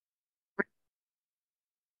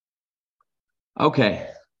Okay.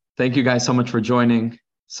 Thank you guys so much for joining.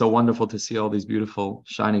 So wonderful to see all these beautiful,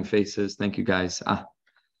 shining faces. Thank you guys.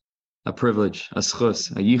 A privilege, a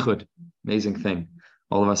schus, a yichud. Amazing thing.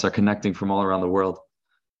 All of us are connecting from all around the world.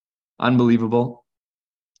 Unbelievable.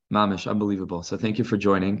 Mamish, unbelievable. So thank you for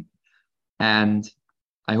joining. And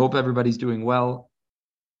I hope everybody's doing well.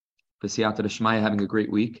 B'siyata d'shmaya, having a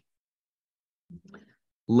great week.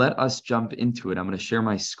 Let us jump into it. I'm going to share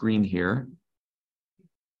my screen here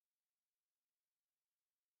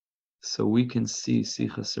so we can see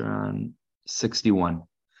Sichos HaRan 61.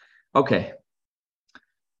 Okay.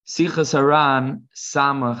 Sichos HaRan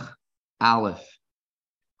Samach Aleph.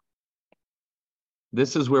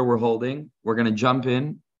 This is where we're holding. We're going to jump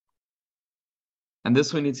in. And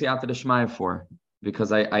this we need Siyata D'Shmaya for,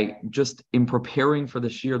 because I just, in preparing for the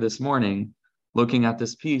shiur this morning, looking at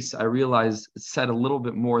this piece, I realized it said a little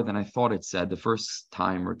bit more than I thought it said the first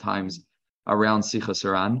time or times around Sichos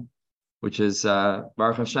HaRan, which is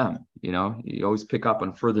Baruch Hashem. You know, you always pick up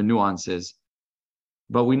on further nuances.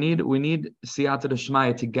 But we need Siyata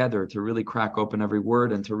D'Shmaya together to really crack open every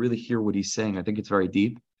word and to really hear what he's saying. I think it's very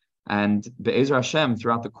deep. And Be'ezer Hashem,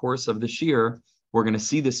 throughout the course of the shiur, we're going to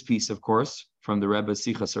see this piece, of course, from the Rebbe's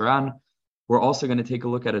Sichos HaRan. We're also going to take a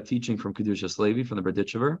look at a teaching from Kedushas Levi, from the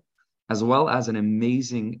Berditchever, as well as an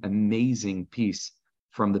amazing, amazing piece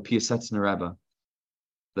from the Piacezner Rebbe,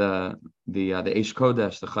 the Eish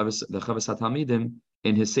Kodesh, the Chavas HaTalmidim,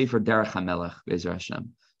 in his Sefer Derech HaMelech, Be'ezer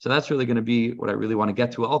Hashem. So that's really going to be what I really want to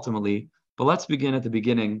get to ultimately. But let's begin at the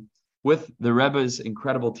beginning with the Rebbe's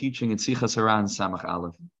incredible teaching in Sichos HaRan Samach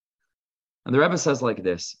Aleph. And the Rebbe says like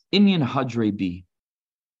this: Inyan Hadre Bi.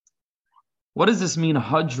 What does this mean,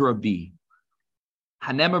 Hadra Bi?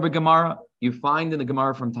 Hanemer b'Gemara, you find in the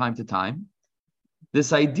Gemara from time to time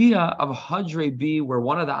this idea of Hadre Bi, where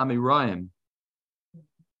one of the Amirayim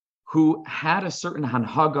who had a certain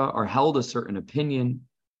hanhaga or held a certain opinion,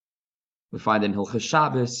 we find in Hilchos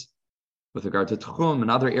Shabbos with regard to Tchum and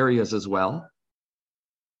other areas as well.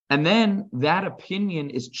 And then that opinion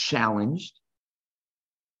is challenged.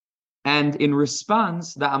 And in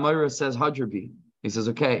response, the Amirah says, Hadra Bi. He says,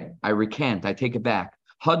 okay, I recant, I take it back.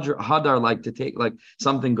 Hadar, like to take, like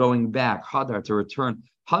something going back. Hadar, to return.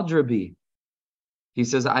 Hadra Bi. He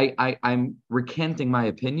says, I'm recanting my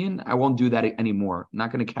opinion. I won't do that anymore. I'm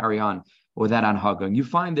not going to carry on with that anhaga. And you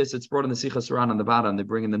find this, it's brought in the Sichos HaRan on the bottom. They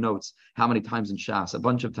bring in the notes. How many times in Shas? A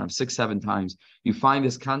bunch of times, 6, 7 times. You find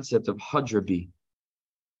this concept of Hadra Bi.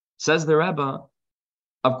 Says the Rebbe,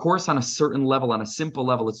 of course, on a certain level, on a simple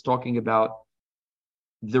level, it's talking about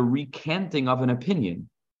the recanting of an opinion.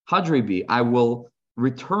 Hadra Bi, I will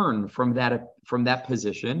return from that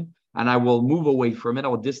position, and I will move away from it. I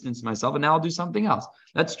will distance myself, and now I'll do something else.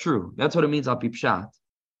 That's true. That's what it means, al pi pshat.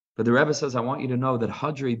 But the Rebbe says, I want you to know that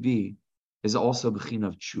Hadra Bi is also b'china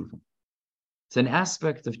of teshuvah. It's an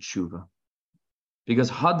aspect of teshuvah. Because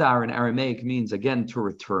hadar in Aramaic means, again, to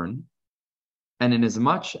return. And in as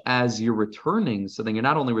much as you're returning, so then you're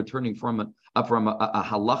not only returning from a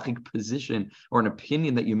halachic position or an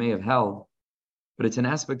opinion that you may have held, but it's an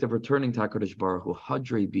aspect of returning to HaKadosh Baruch Hu,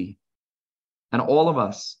 Hadra Bi. And all of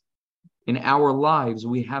us, in our lives,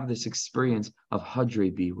 we have this experience of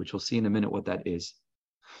Hadra Bi, which we'll see in a minute what that is.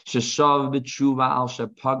 Sheshav b'tshuva al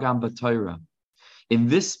shepagam b'Torah. In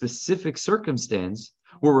this specific circumstance,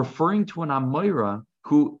 we're referring to an Amoira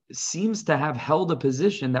who seems to have held a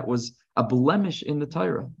position that was a blemish in the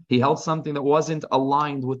Torah. He held something that wasn't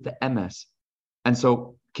aligned with the emes. And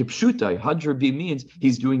so, kipshutai, Hadra Bi means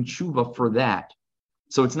he's doing tshuva for that.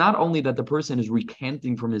 So it's not only that the person is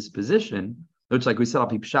recanting from his position, which, like we said, al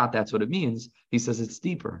pi pshat, that's what it means. He says it's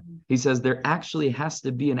deeper. He says there actually has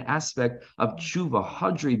to be an aspect of tshuva,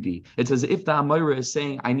 Hadra Bi. It's as if the Amoira is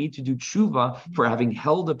saying, I need to do tshuva for having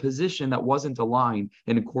held a position that wasn't aligned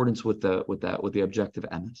in accordance with the objective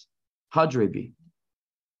emes. Hadra Bi.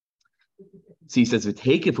 So he says,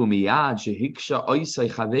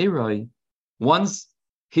 once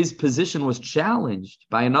his position was challenged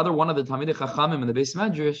by another one of the Talmidei Chachamim in the Beis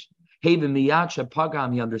Medrash,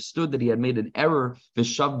 he understood that he had made an error,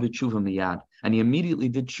 and he immediately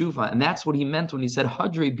did tshuva. And that's what he meant when he said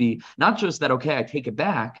Hadra Bi, not just that, okay, I take it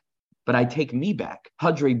back, but I take me back.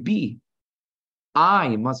 Hadra Bi,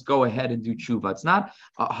 I must go ahead and do tshuva. It's not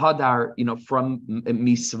hadar, from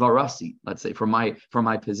misvarasi, let's say, from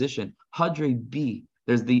my position. Hadra Bi,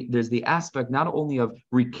 there's the aspect not only of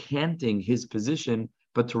recanting his position,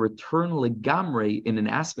 but to return legamre in an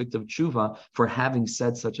aspect of tshuva for having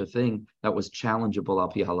said such a thing that was challengeable al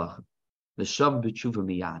pi halacha. The shav b'tshuva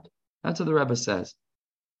miyad. That's what the Rebbe says.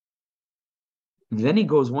 Then he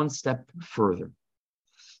goes one step further,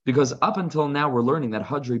 because up until now we're learning that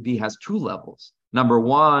Hadra Bi has 2 levels. Number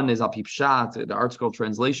one is al pi pshat, the ArtScroll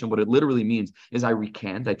translation. What it literally means is I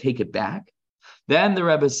recant, I take it back. Then the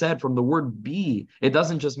Rebbe said from the word be, it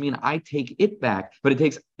doesn't just mean I take it back, but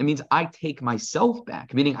it means I take myself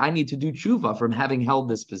back, meaning I need to do teshuvah from having held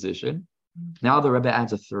this position. Now the Rebbe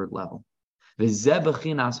adds a third level. Not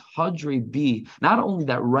only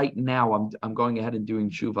that right now I'm going ahead and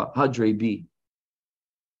doing teshuvah, hadre bi,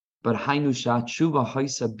 but hainusha teshuvah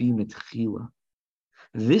haisa bi mitchila.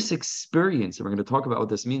 This experience, and we're going to talk about what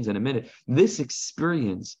this means in a minute, this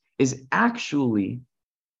experience is actually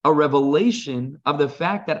a revelation of the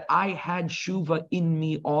fact that I had teshuvah in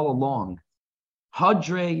me all along.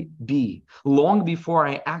 Hadre bi, long before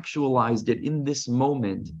I actualized it in this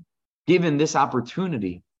moment, given this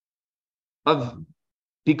opportunity of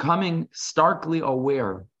becoming starkly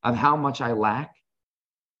aware of how much I lack.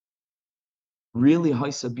 Really,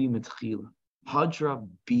 haisa bi mitchila. Hadra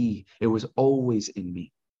bi, it was always in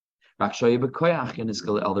me.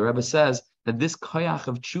 The Rebbe says that this koyach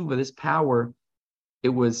of teshuvah, this power, it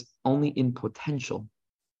was only in potential.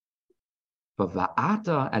 But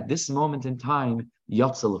va'ata, at this moment in time,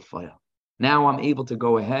 yatsa l'faya. Now I'm able to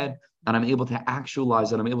go ahead and I'm able to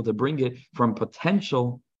actualize it. I'm able to bring it from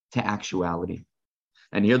potential to actuality.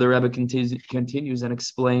 And here the Rebbe continues and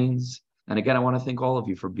explains. And again, I want to thank all of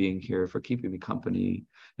you for being here, for keeping me company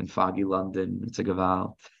in foggy London. It's a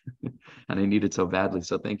gavalt. And I need it so badly.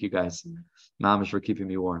 So thank you guys. Mamish, for keeping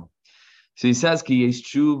me warm. So he says, Ki yesh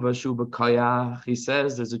tshuva shuba kayach. He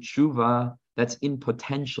says there's a tshuva that's in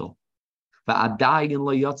potential. And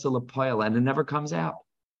it never comes out.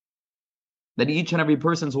 That each and every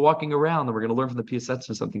person's walking around, and we're going to learn from the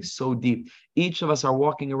Piacezner something so deep. Each of us are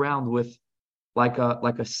walking around with like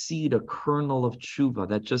a seed, a kernel of tshuva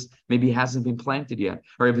that just maybe hasn't been planted yet.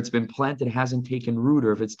 Or if it's been planted, it hasn't taken root.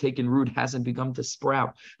 Or if it's taken root, hasn't begun to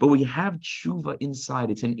sprout. But we have tshuva inside.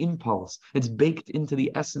 It's an impulse. It's baked into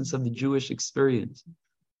the essence of the Jewish experience.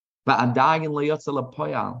 But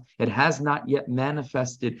it has not yet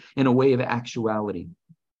manifested in a way of actuality.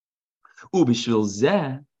 He says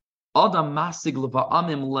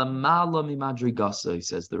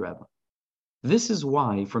the Rebbe. This is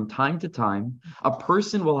why, from time to time, a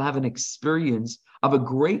person will have an experience of a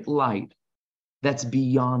great light that's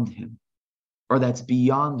beyond him, or that's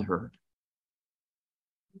beyond her.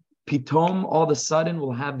 Pitom, all of a sudden,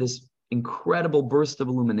 will have this incredible burst of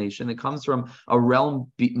illumination that comes from a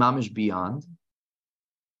realm mamish beyond.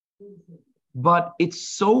 But it's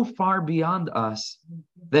so far beyond us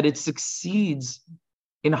that it succeeds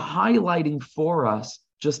in highlighting for us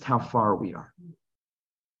just how far we are.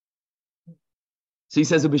 So he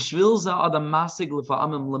says, that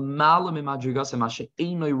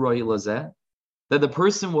the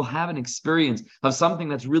person will have an experience of something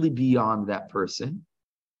that's really beyond that person.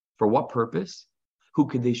 For what purpose? For the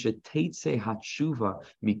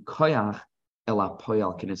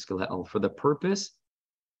purpose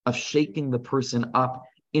of shaking the person up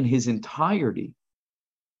in his entirety,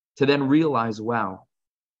 to then realize, wow,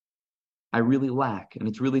 I really lack, and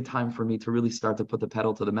it's really time for me to really start to put the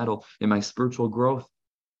pedal to the metal in my spiritual growth,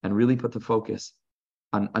 and really put the focus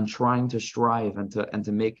on trying to strive and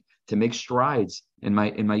to make strides in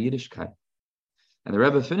my Yiddishkeit. And the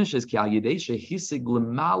Rebbe finishes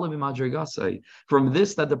from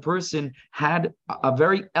this, that the person had a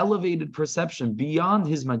very elevated perception beyond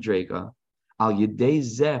his madrega.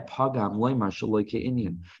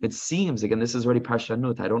 It seems, again, this is already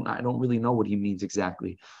Parshanut. I don't really know what he means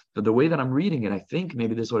exactly. But the way that I'm reading it, I think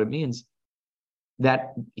maybe this is what it means,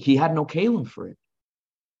 that he had no kalim for it.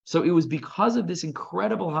 So it was because of this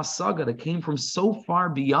incredible hasaga that came from so far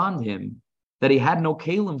beyond him that he had no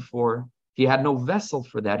kalim for. He had no vessel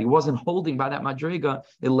for that. He wasn't holding by that madrega.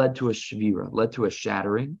 It led to a shvira, led to a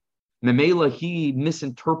shattering. Memela, he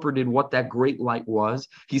misinterpreted what that great light was.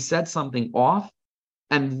 He said something off,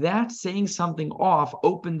 and that saying something off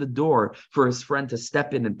opened the door for his friend to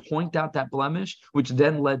step in and point out that blemish, which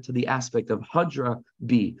then led to the aspect of Hadra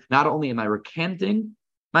B. Not only am I recanting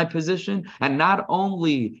my position, and not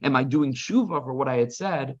only am I doing teshuvah for what I had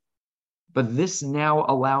said, but this now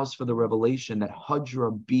allows for the revelation that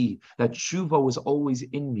Hadra B, that teshuvah was always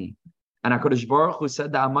in me. And HaKadosh Baruch Hu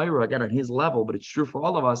said that Amayra, again, on his level, but it's true for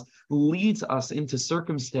all of us, leads us into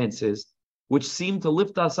circumstances which seem to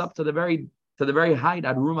lift us up to the very height,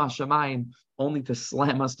 ad Rum HaShamayim, only to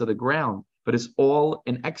slam us to the ground. But it's all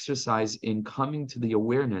an exercise in coming to the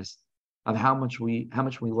awareness of how much we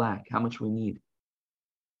lack, how much we need.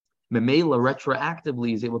 Memela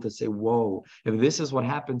retroactively is able to say, whoa, if this is what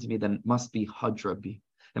happened to me, then it must be Hadra B.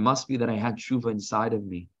 It must be that I had teshuvah inside of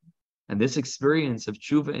me. And this experience of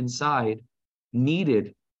teshuvah inside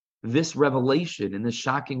needed this revelation in this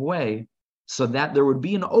shocking way, so that there would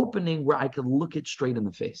be an opening where I could look it straight in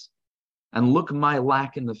the face and look my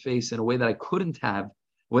lack in the face in a way that I couldn't have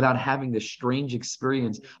without having this strange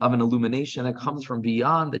experience of an illumination that comes from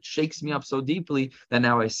beyond, that shakes me up so deeply that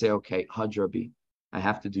now I say, okay, Hadrabi, I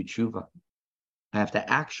have to do teshuvah. I have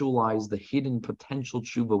to actualize the hidden potential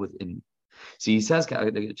teshuvah within me. So he says,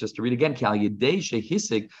 just to read again, it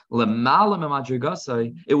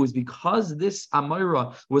was because this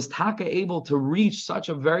Amira was taka able to reach such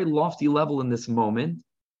a very lofty level in this moment.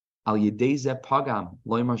 This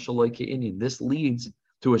leads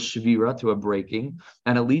to a shvira, to a breaking,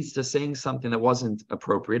 and it leads to saying something that wasn't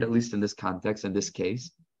appropriate, at least in this context, in this case.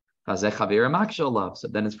 So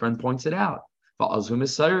then his friend points it out.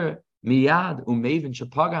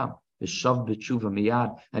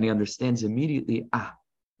 And he understands immediately,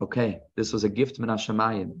 okay, this was a gift min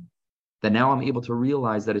hashamayim. That now I'm able to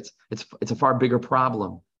realize that it's a far bigger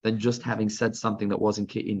problem than just having said something that wasn't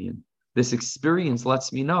ke'inyan. This experience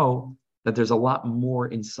lets me know that there's a lot more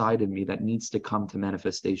inside of me that needs to come to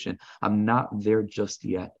manifestation. I'm not there just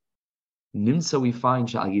yet. Nimsa, we find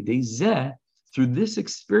through this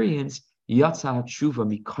experience, yatsa teshuvah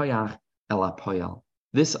mikoyach el hapoyal.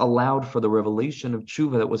 This allowed for the revelation of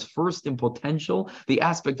teshuvah that was first in potential, the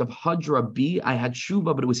aspect of hadra B. I had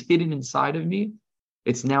teshuvah, but it was hidden inside of me.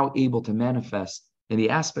 It's now able to manifest in the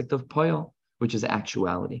aspect of poyal, which is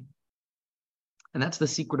actuality. And that's the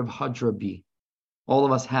secret of hadra B. All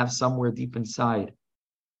of us have somewhere deep inside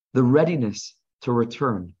the readiness to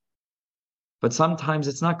return. But sometimes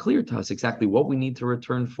it's not clear to us exactly what we need to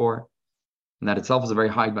return for. And that itself is a very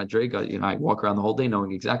high madrega. I walk around the whole day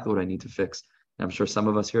knowing exactly what I need to fix. And I'm sure some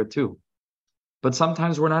of us here too. But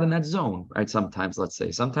sometimes we're not in that zone, right? Sometimes, let's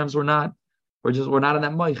say, sometimes we're not in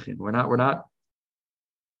that moichin.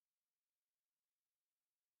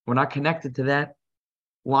 We're not connected to that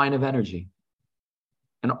line of energy.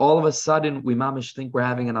 And all of a sudden, we mamish think we're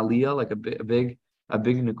having an aliyah, like a big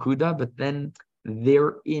nakuda, but then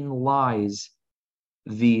therein lies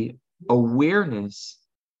the awareness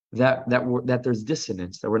that there's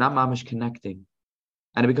dissonance, that we're not mamish connecting.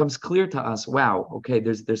 And it becomes clear to us, wow, okay,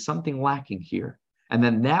 there's something lacking here. And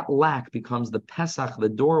then that lack becomes the Pesach, the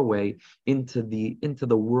doorway into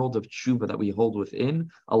the world of teshuvah that we hold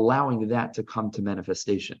within, allowing that to come to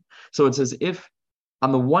manifestation. So it's as if,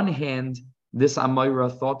 on the one hand, this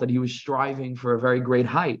Amira thought that he was striving for a very great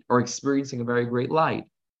height or experiencing a very great light.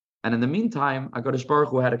 And in the meantime, HaKadosh Baruch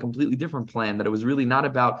Hu had a completely different plan, that it was really not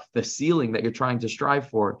about the ceiling that you're trying to strive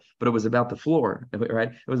for, but it was about the floor, right?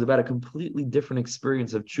 It was about a completely different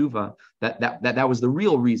experience of teshuvah, that was the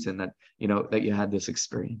real reason that you had this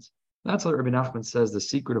experience. That's what Rabbi Nachman says, the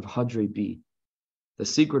secret of Hadrei B, the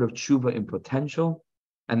secret of teshuvah-in-potential,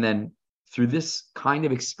 and then through this kind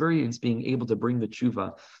of experience, being able to bring the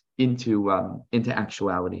teshuvah into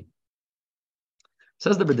actuality.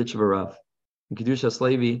 Says the Berditchever Rav in Kedushas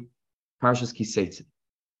Levi, Parshas Kiseitz.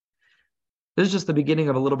 This is just the beginning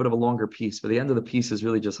of a little bit of a longer piece, but the end of the piece is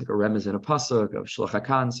really just like a remez in a pasuk of Shlach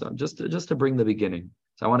HaKan. So just to bring the beginning.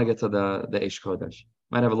 So I want to get to the Eish Kodesh.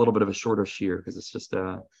 Might have a little bit of a shorter shiur because it's just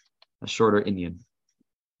a shorter inyan.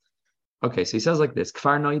 Okay, so he says like this: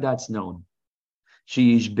 Kfar Noi, that's known.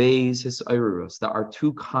 Sheish Beis His Oirus. There are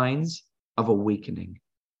two kinds of awakening.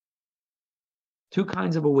 Two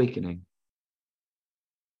kinds of awakening.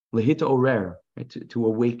 Lehita Orer, right? To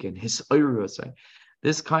awaken. His Oirus. Right?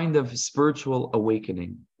 This kind of spiritual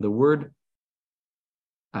awakening. The word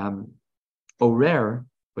Orer,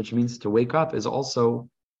 which means to wake up, is also,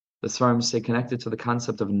 the Svarim say, connected to the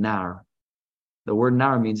concept of Nar. The word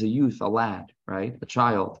Nar means a youth, a lad, right? A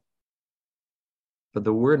child. But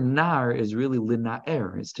the word Nar is really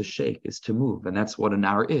Linaer, is to shake, is to move. And that's what a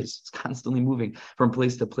Nar is. It's constantly moving from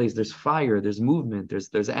place to place. There's fire, there's movement,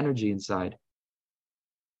 there's energy inside.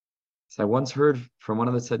 So I once heard from one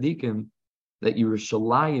of the tzaddikim that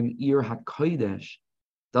Yerushalayim, Ir HaKodesh,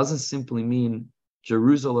 doesn't simply mean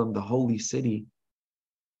Jerusalem, the holy city,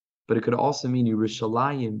 but it could also mean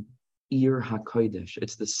Yerushalayim, Ir HaKodesh.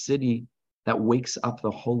 It's the city that wakes up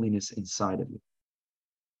the holiness inside of you.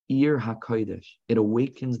 Ir HaKodesh. It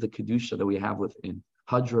awakens the Kedusha that we have within.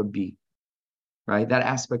 Hadra B. Right? That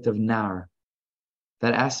aspect of Nar.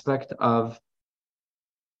 That aspect of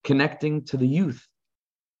connecting to the youth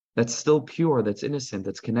that's still pure, that's innocent,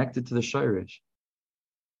 that's connected to the shirish.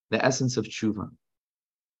 The essence of teshuvah.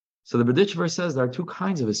 So the Berditchever says there are two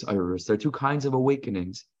kinds of isirus. There are two kinds of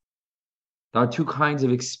awakenings. There are two kinds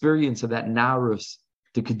of experience of that narus,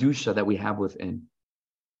 the kedusha that we have within.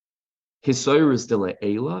 Hisirus de la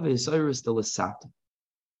elav, hisirus de la sat.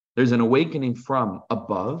 There's an awakening from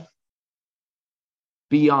above,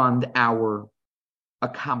 beyond our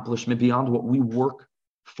accomplishment, beyond what we work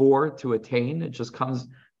for to attain. It just comes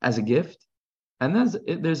as a gift. And then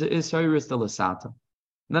there's a Isairis de Lasata.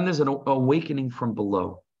 And then there's an awakening from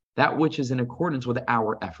below, that which is in accordance with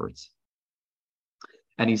our efforts.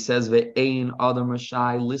 And he says, Ve'ein adam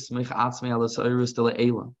rashai lismich atzmei al Isairis de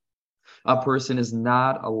La'ela. A person is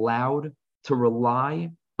not allowed to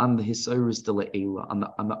rely on the Isairis de La'ela,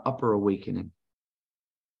 on the upper awakening.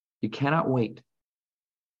 You cannot wait.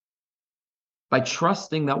 By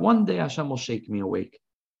trusting that one day Hashem will shake me awake.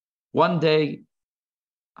 One day,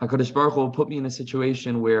 HaKadosh Baruch Hu will put me in a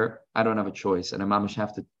situation where I don't have a choice and I mamish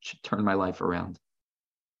have to turn my life around.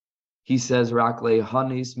 He says, Rakle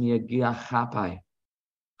hanis miyagia chapai.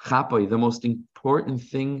 Chapai, the most important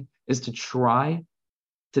thing is to try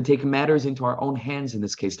to take matters into our own hands in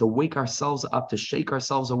this case, to wake ourselves up, to shake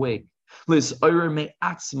ourselves awake. To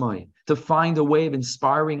find a way of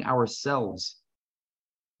inspiring ourselves.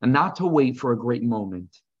 And not to wait for a great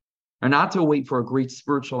moment, or not to wait for a great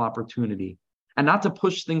spiritual opportunity, and not to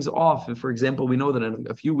push things off. If, for example, we know that in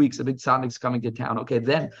a few weeks a big tzaddik's coming to town, okay,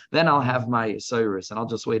 then I'll have my Cyrus and I'll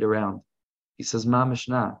just wait around. He says, mamish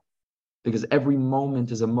not, because every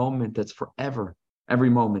moment is a moment that's forever. Every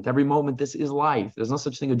moment, this is life. There's no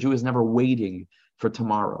such thing. A Jew is never waiting for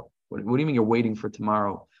tomorrow. What do you mean you're waiting for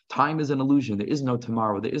tomorrow? Time is an illusion. There is no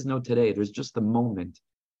tomorrow. There is no today. There's just the moment.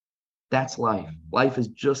 That's life. Life is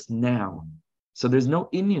just now. So there's no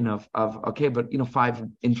Indian of okay, but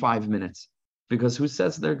 5 minutes. Because who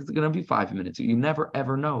says there's going to be 5 minutes? You never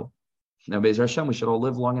ever know. Now, Be'ez Hashem, we should all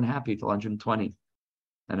live long and happy till 120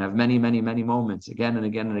 and have many, many, many moments again and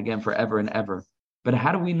again and again, forever and ever. But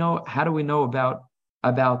how do we know? How do we know about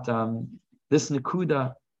this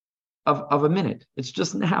nakuda of a minute? It's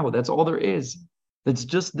just now. That's all there is. It's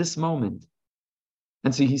just this moment.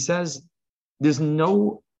 And so he says, there's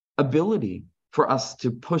no ability for us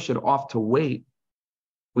to push it off, to wait.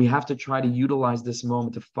 We have to try to utilize this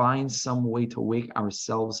moment to find some way to wake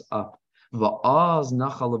ourselves up. And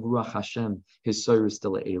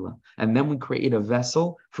then we create a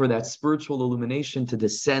vessel for that spiritual illumination to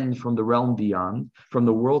descend from the realm beyond, from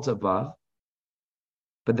the worlds above.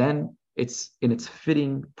 But then it's in its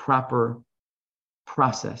fitting, proper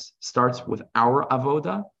process. Starts with our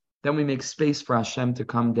avoda, then we make space for Hashem to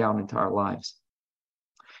come down into our lives.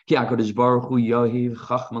 The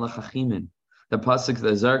pasuk,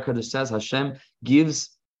 the Zohar Kodesh says, Hashem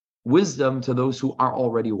gives wisdom to those who are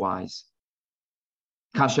already wise.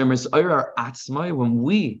 When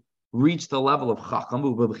we reach the level of chacham,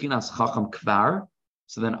 kvar,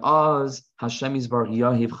 so then Hashem Yisbarach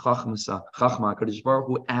Yahiv Chachma, Kodesh Baruch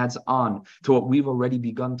Hu adds on to what we've already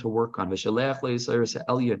begun to work on. And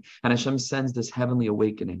Hashem sends this heavenly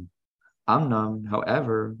awakening. Amnam,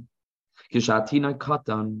 however,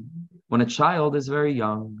 when a child is very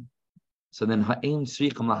young, so then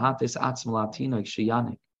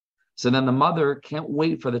so then the mother can't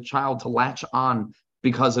wait for the child to latch on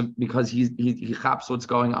because he chaps what's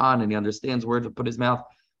going on and he understands where to put his mouth.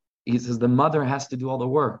 He says the mother has to do all the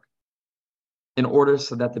work in order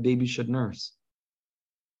so that the baby should nurse.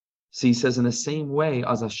 So he says in the same way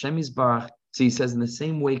as Hashem Yisbarach. So he says in the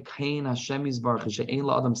same way, Kain Hashem Yisbarach she'ein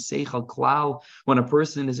la'adam seichel klal. When a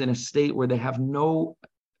person is in a state where they have no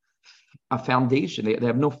foundation, they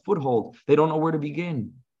have no foothold, they don't know where to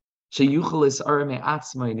begin. And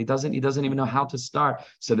he doesn't even know how to start.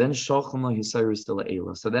 So then so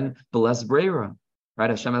then bless Breira. Right?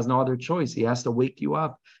 Hashem has no other choice. He has to wake you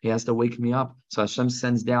up. He has to wake me up. So Hashem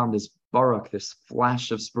sends down this barak, this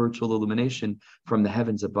flash of spiritual illumination from the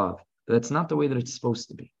heavens above. But that's not the way that it's supposed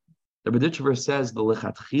to be. The B'ditcher says the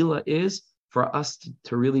lechatchila is for us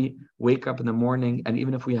to really wake up in the morning, and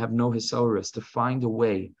even if we have no hisoris, to find a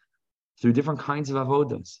way through different kinds of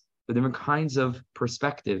avodas, through different kinds of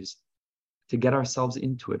perspectives, to get ourselves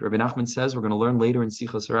into it. Rabbi Nachman says, we're going to learn later in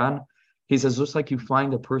Sichos HaRan, he says, just like you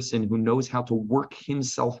find a person who knows how to work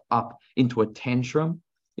himself up into a tantrum,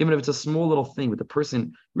 even if it's a small little thing, but the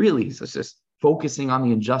person really is just focusing on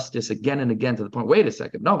the injustice again and again to the point, wait a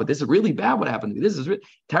second, no, but this is really bad what happened to me. This is really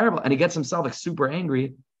terrible. And he gets himself like super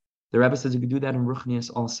angry. The Rebbe says you can do that in Ruchnias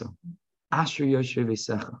also. Ashrei Yoshev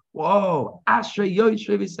Veisecha. Whoa, Ashrei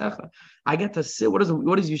Yoshev Veisecha. I get to sit. What does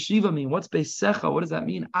yeshiva mean? What's Veisecha? What does that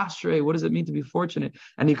mean? Ashrei. What does it mean to be fortunate?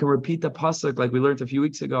 And you can repeat the pasuk like we learned a few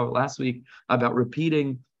weeks ago, last week, about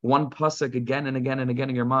repeating one pasuk again and again and again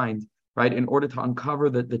in your mind, right? In order to uncover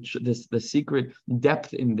the secret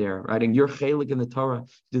depth in there, right? And your chelik in the Torah,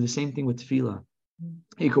 do the same thing with tefillah.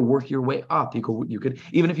 You could work your way up. You could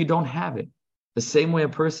even if you don't have it. The same way a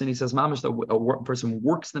person, he says, mamish, a person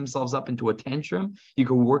works themselves up into a tantrum, you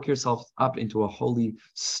can work yourself up into a holy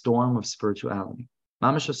storm of spirituality.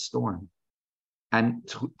 Mamish, a storm. And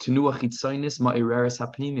tenuah chitzonis ma'ireres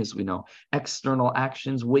hapnimis, we know. External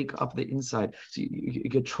actions wake up the inside. So you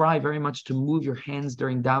could try very much to move your hands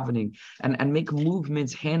during davening and make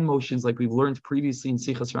movements, hand motions, like we've learned previously in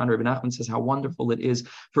Sichos HaRan. Rebbe Nachman says how wonderful it is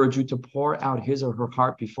for a Jew to pour out his or her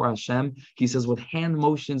heart before Hashem. He says with hand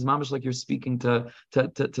motions, mamish, like you're speaking to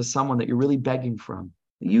someone that you're really begging from.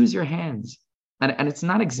 Use your hands. And it's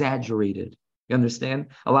not exaggerated. You understand?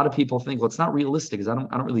 A lot of people think, well, it's not realistic because I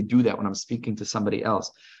don't really do that when I'm speaking to somebody else.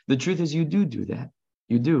 The truth is you do that.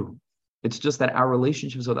 You do. It's just that our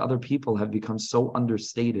relationships with other people have become so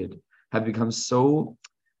understated, have become so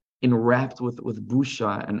enwrapped with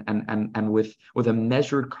busha and with a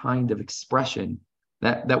measured kind of expression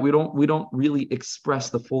that we don't really express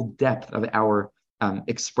the full depth of our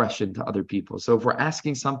expression to other people. So if we're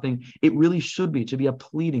asking something, it really should be a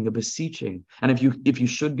pleading, a beseeching. And if you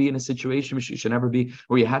should be in a situation, which you should never be,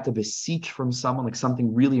 where you had to beseech from someone, like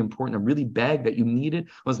something really important and really beg that you needed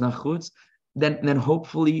was nachutz, then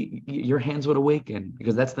hopefully your hands would awaken,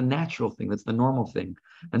 because that's the natural thing, that's the normal thing.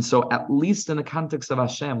 And so at least in the context of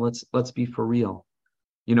Hashem, let's be for real.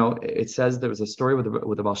 You know, it says there was a story with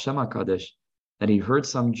the Baal Shem HaKadosh that he heard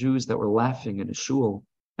some Jews that were laughing in a shul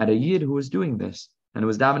at a yid who was doing this, and it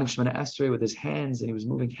was davening Shemana Esrei with his hands, and he was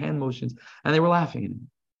moving hand motions, and they were laughing at him.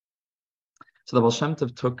 So the Baal Shem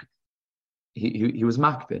Tov he was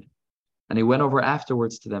makbid, and he went over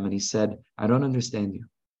afterwards to them, and he said, I don't understand you.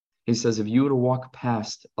 He says, if you were to walk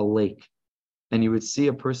past a lake, and you would see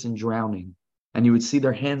a person drowning, and you would see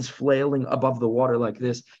their hands flailing above the water like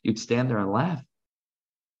this, you'd stand there and laugh.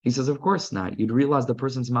 He says, of course not. You'd realize the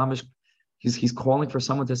person's mamish, he's calling for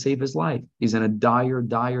someone to save his life. He's in a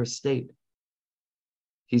dire state.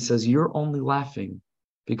 He says, you're only laughing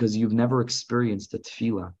because you've never experienced a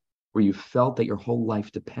tefillah where you felt that your whole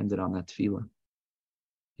life depended on that tefillah.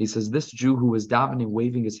 He says, this Jew who was davening,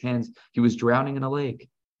 waving his hands, he was drowning in a lake,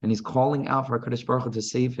 and he's calling out for HaKadosh Baruch Hu to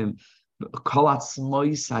save him. Not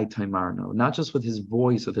just with his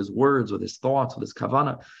voice, with his words, with his thoughts, with his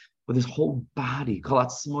kavanah, with his whole body.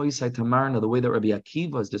 The way that Rabbi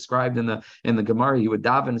Akiva is described in the Gemara, he would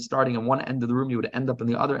daven starting in one end of the room, he would end up in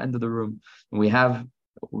the other end of the room. And we have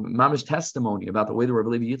mamish testimony about the way that Rabbi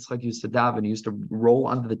Levi Yitzchak used to daven. He used to roll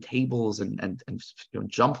under the tables and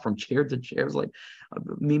jump from chair to chair, like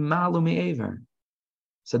mimalu me'ever.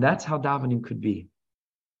 So that's how davening could be.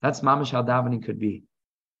 That's mamish how davening could be.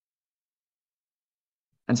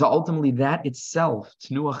 And so ultimately that itself, that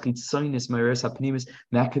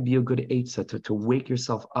could be a good eitzah to wake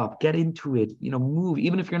yourself up, get into it, move,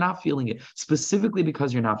 even if you're not feeling it, specifically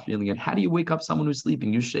because you're not feeling it. How do you wake up someone who's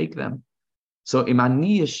sleeping? You shake them. So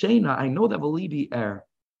imani yeshena, I know that libi er.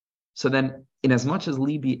 So then in as much as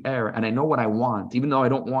libi er, and I know what I want, even though I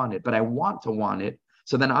don't want it, but I want to want it,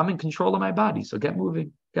 so then I'm in control of my body. So get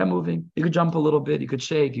moving. You could jump a little bit, you could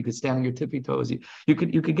shake, you could stand on your tippy toes, you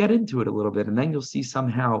could get into it a little bit, and then you'll see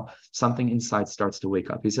somehow something inside starts to wake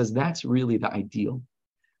up. He says that's really the ideal.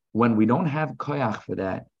 When we don't have koyach for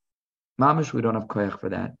that, mamish, we don't have koyach for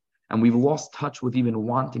that, and we've lost touch with even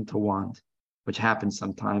wanting to want, which happens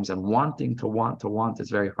sometimes, and wanting to want is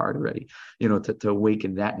very hard already, to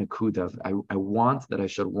awaken that nakuda of I want that I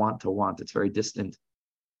should want to want. It's very distant.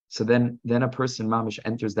 So then a person, mamish,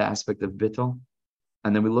 enters the aspect of bittul,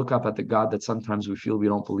 and then we look up at the God that sometimes we feel we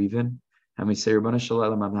don't believe in, and we say, Rabbana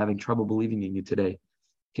Shalom, I'm having trouble believing in you today.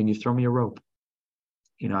 Can you throw me a rope?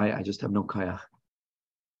 I just have no kayach.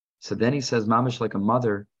 So then he says, mamish, like a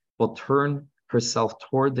mother will turn herself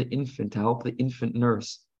toward the infant to help the infant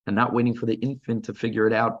nurse, and not waiting for the infant to figure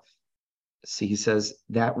it out. See, he says,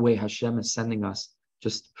 that way Hashem is sending us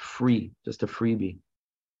just a freebie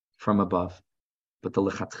from above. But the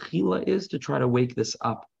lechatchila is to try to wake this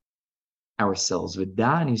up ourselves.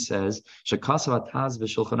 V'dan, he says, shekasav ataz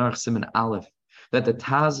v'shulchan aruch siman aleph, that the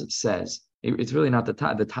Taz says, it's really not the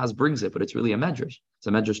Taz brings it, but it's really a medrash. It's a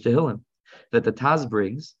medrash Tehillim that the Taz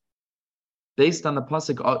brings, based on the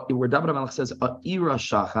pasuk where David HaMelech says, "A'ira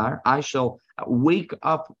shachar," I shall wake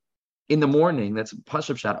up in the morning. That's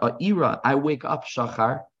pasuk shat. A'ira, I wake up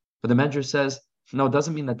shachar. But the medrash says, no, it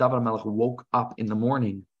doesn't mean that David HaMelech woke up in the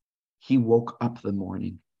morning. He woke up the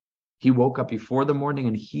morning. He woke up before the morning,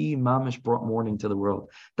 and he, mamish, brought morning to the world.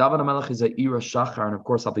 David HaMelech is a ira shachar, and of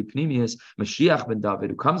course, Al Pi Pnimi is Mashiach ben David,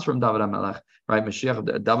 who comes from David HaMelech, right?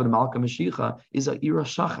 Mashiach, David Malka Mashiach is a ira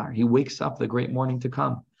shachar. He wakes up the great morning to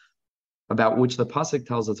come, about which the pasuk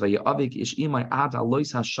tells us, "Vayavik ish imay ad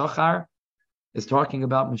alois hashachar," is talking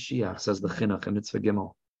about Mashiach, says the Chinuch in Mitzvah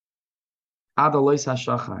Gimel. Ad alois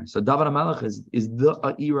hashachar. So David HaMelech is the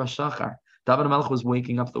ira shachar. David HaMelech was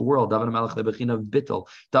waking up the world. David HaMelech, the Bechina of Bittel.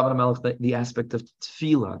 David HaMelech, the aspect of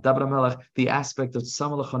Tefillah. David HaMelech, the aspect of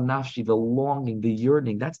Tzamalach HaNafshi, the longing, the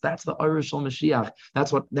yearning. That's the Irish Shal Mashiach.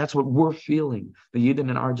 That's what we're feeling, the Yidden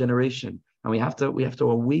in our generation. And we have to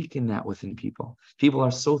awaken that within people. People are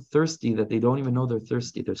so thirsty that they don't even know they're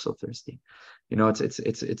thirsty. They're so thirsty.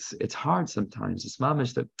 It's hard sometimes. It's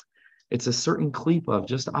mamish that it's a certain klipa of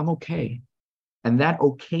just I'm okay. And that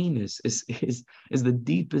okayness is the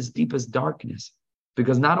deepest darkness.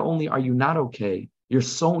 Because not only are you not okay, you're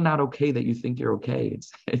so not okay that you think you're okay.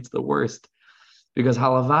 It's the worst. Because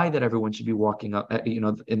halavai that everyone should be walking up,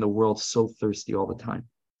 in the world so thirsty all the time.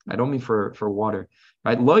 I don't mean for water,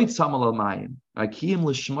 right? Loit samal al-mayim, akiyim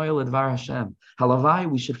l'shmoyel edvar Hashem. Halavai,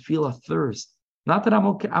 we should feel a thirst. Not that I'm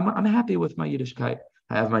okay. I'm happy with my Yiddishkeit.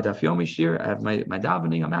 I have my daf yomi shiur. I have my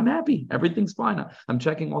davening. I'm happy. Everything's fine. I'm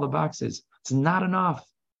checking all the boxes. It's not enough.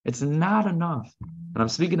 It's not enough. And I'm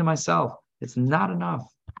speaking to myself. It's not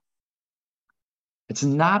enough. It's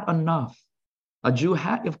not enough. A Jew,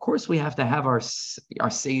 of course, we have to have our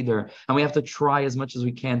Seder, and we have to try as much as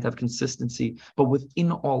we can to have consistency. But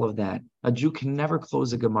within all of that, a Jew can never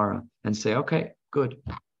close a Gemara and say, okay, good.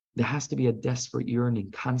 There has to be a desperate yearning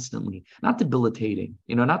constantly, not debilitating,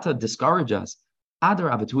 not to discourage us,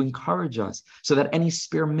 adarabah, to encourage us, so that any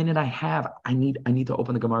spare minute I have, I need to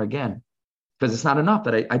open the Gemara again. Because it's not enough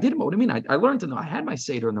that I did. What do you mean? I learned to know. I had my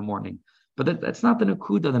Seder in the morning. But that's not the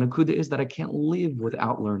nakuda. The nakuda is that I can't live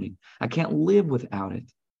without learning. I can't live without it.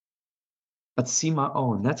 Atzima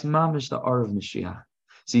on. That's mamish the ar of Mashiach.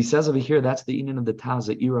 So he says over here, that's the inyan of the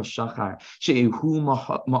Taza, ira shachar. She'ehu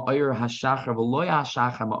ma'ayr hashachar v'lo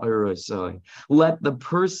hashachar ma'ayr asay. Let the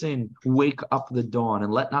person wake up the dawn,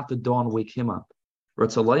 and let not the dawn wake him up.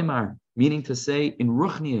 Ratzalaymar, meaning to say, in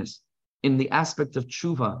ruchnius, in the aspect of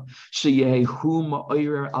teshuvah,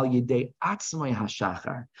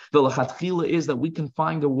 the lechatchila is that we can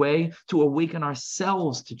find a way to awaken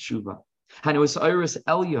ourselves to teshuvah. And it was iris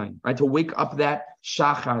elyon, right, to wake up that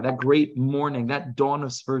shachar, that great morning, that dawn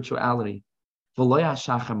of spirituality. And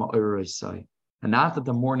not that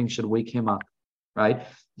the morning should wake him up, right?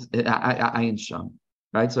 Ayin sham,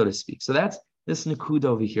 right, so to speak. So that's this nakuda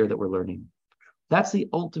over here that we're learning. That's the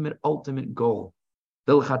ultimate goal.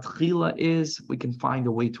 The lechatchila is we can find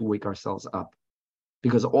a way to wake ourselves up,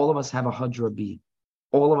 because all of us have a hadrabi.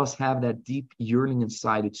 All of us have that deep yearning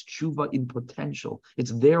inside. It's teshuvah-in-potential.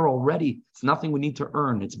 It's there already. It's nothing we need to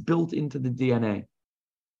earn. It's built into the DNA.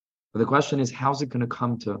 But the question is, how's it going to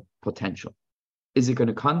come to potential? Is it going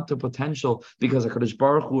to come to potential because HaKadosh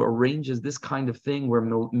Baruch Hu arranges this kind of thing where,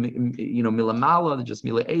 milamala, just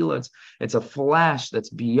milaela, it's a flash that's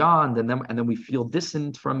beyond, and then we feel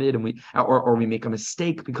distant from it, and we make a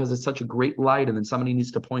mistake because it's such a great light, and then somebody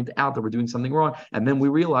needs to point out that we're doing something wrong, and then we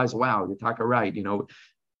realize, wow, you're talking right,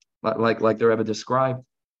 like the Rebbe described,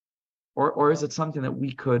 or is it something that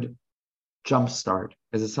we could jumpstart?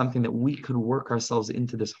 Is it something that we could work ourselves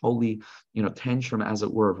into this holy, tantrum, as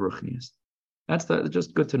it were, of ruchnius? That's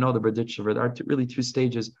just good to know the Berditchever. There are really two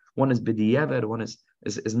stages. One is b'diavad, one is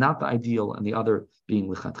not the ideal, and the other being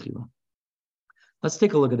lichatchila. Let's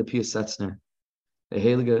take a look at the Piacezner, the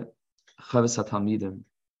Heilige Chavis HaTalmidim,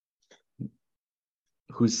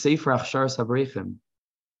 whose Sefer Achsharas HaBreichim.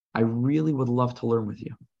 I really would love to learn with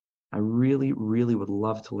you. I really, really would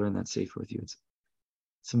love to learn that Sefer with you. It's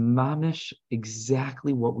mamish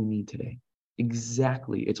exactly what we need today.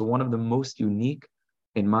 Exactly. It's one of the most unique,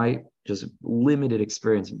 in my just limited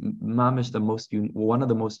experience, mamish one of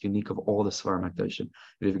the most unique of all the Svarim HaKadoshim.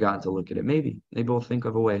 If you've gotten to look at it, maybe we'll think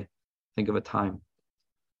of a way, think of a time.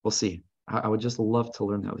 We'll see. I would just love to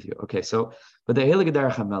learn that with you. Okay, so, but the Heilige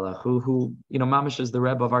Derech HaMelech, who mamish is the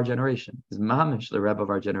Rebbe of our generation, is mamish the Rebbe of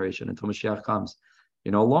our generation until Mashiach comes,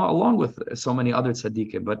 along with so many other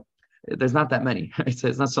tzaddikim, but there's not that many.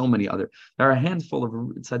 It's not so many other. There are a handful of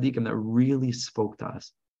tzaddikim that really spoke to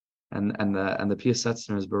us. And the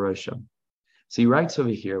Piacezner is Barosha. So he writes over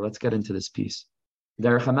here, let's get into this piece.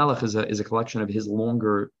 Derech HaMelech is a collection of his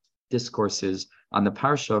longer discourses on the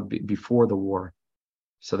parsha before the war.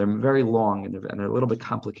 So they're very long and they're a little bit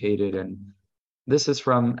complicated. And this is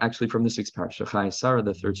from this week's parsha, Chai Sarah,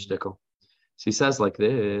 the third shtickle. So he says like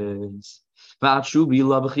this.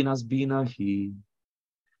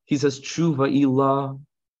 He says, tshuva ilah,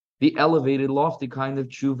 the elevated, lofty kind of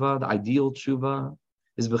tshuva, the ideal tshuva,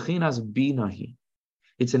 is bechinas binahi.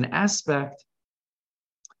 It's an aspect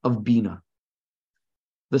of bina.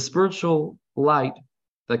 The spiritual light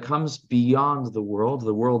that comes beyond the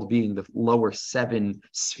world being the lower 7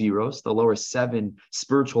 spheros, the lower 7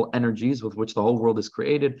 spiritual energies with which the whole world is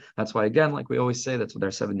created. That's why, again, like we always say, that's what our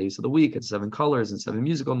 7 days of the week, it's 7 colors and 7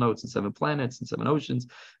 musical notes and 7 planets and 7 oceans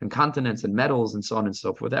and continents and metals and so on and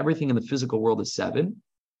so forth. Everything in the physical world is 7.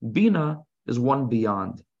 Bina is one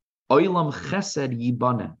beyond. Oilam chesed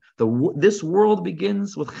yibane. This world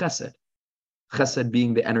begins with chesed. Chesed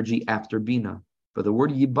being the energy after Bina. But the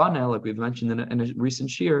word Yibane, like we've mentioned in a recent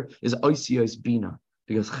shiur, is Oisios Bina,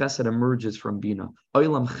 because Chesed emerges from Bina.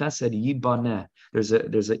 Oilam Chesed Yibane. There's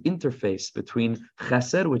an interface between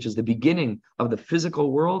Chesed, which is the beginning of the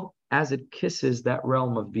physical world, as it kisses that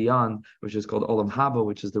realm of beyond, which is called Olam Haba,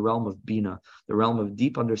 which is the realm of Bina, the realm of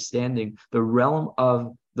deep understanding, the realm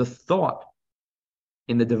of the thought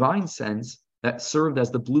in the divine sense that served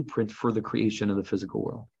as the blueprint for the creation of the physical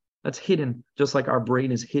world. That's hidden, just like our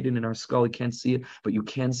brain is hidden in our skull. You can't see it, but you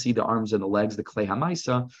can see the arms and the legs, the Klei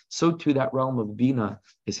Hamaisa. So too, that realm of Bina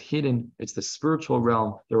is hidden. It's the spiritual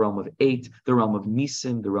realm, the realm of 8, the realm of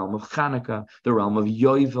Nisim, the realm of Chanukah, the realm of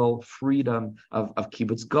Yovel, freedom, of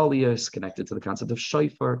Kibbutz Goliath, connected to the concept of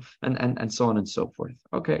Shofar, and so on and so forth.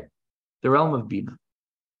 Okay, the realm of Bina.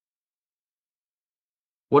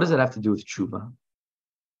 What does it have to do with teshuvah?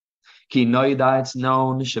 Ki noida, it's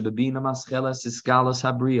known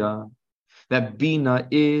that Bina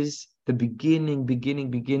is the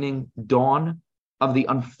beginning, dawn of the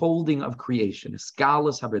unfolding of creation.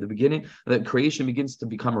 The beginning that creation begins to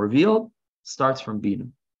become revealed starts from Bina.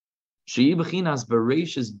 In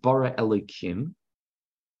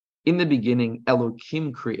the beginning,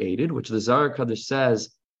 Elokim created, which the Zohar Kadosh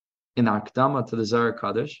says in the Akdama to the Zohar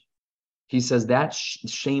Kadosh. He says that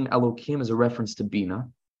Shem Elokim is a reference to Bina.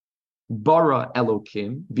 Bara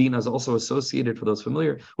Elokim, Bina is also associated, for those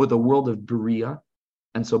familiar, with the world of Bria.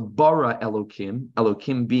 And so Bara Elokim,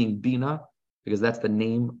 Elokim being Bina, because that's the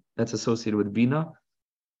name that's associated with Bina.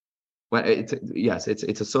 Well,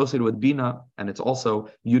 it's associated with Bina, and it's also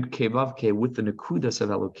Yud Ke Vav Ke with the Nekudas of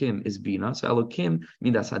Elokim is Bina. So Elokim,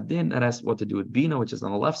 Midas Hadin, that has what to do with Bina, which is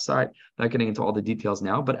on the left side. Not getting into all the details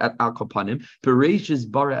now, but at Al Kapanim, Peresh is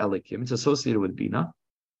Bara Elokim, it's associated with Bina.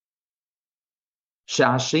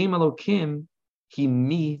 Sha'ashem Elokim, he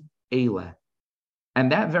mi Eile.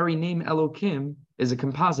 And that very name Elokim is a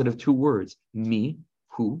composite of 2 words, mi,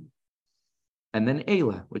 who, and then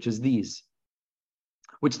Eile, which is these,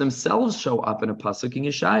 which themselves show up in a pasuk in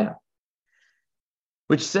Yeshaya,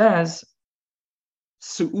 which says,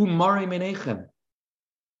 Su'u mari menechem,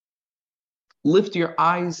 lift your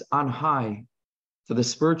eyes on high to the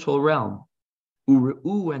spiritual realm,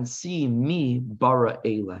 U're'u, and see mi bara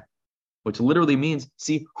Eile, which literally means,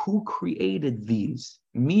 see who created these.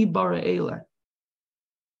 Mi bara Eile.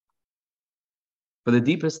 But the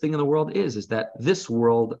deepest thing in the world is that this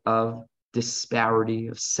world of disparity,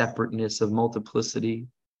 of separateness, of multiplicity,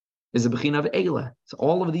 is a bechina of Eile. It's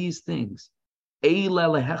all of these things.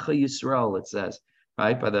 Eile lehecha Yisrael, it says,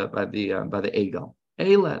 right, by the Egel.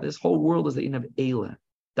 Eile, this whole world is the in of Eile.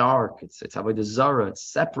 Dark, it's Avodah Zarah, it's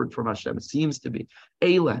separate from Hashem, it seems to be.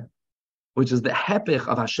 Eile, which is the hepech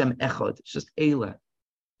of Hashem Echad. It's just Eile.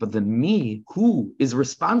 But the me, who is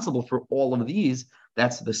responsible for all of these,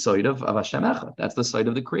 that's the side of Hashem Echad. That's the side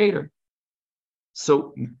of the Creator.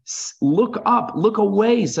 So look up, look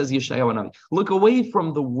away, says Yeshayahu Hanavi. Look away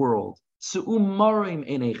from the world.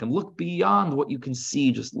 Look beyond what you can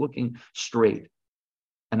see, just looking straight.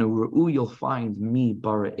 And you'll find me,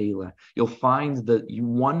 Bara Eila. You'll find the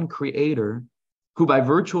one Creator who, by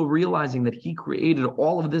virtue of realizing that He created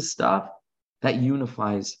all of this stuff, that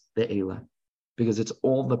unifies the Eila, because it's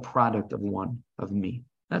all the product of one, of me.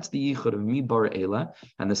 That's the yichud of mi bara Eila.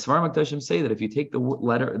 And the Svarim HaKadoshim say that if you take the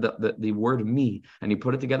word me, and you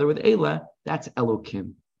put it together with Eila, that's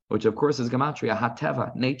Elokim, which of course is gematria,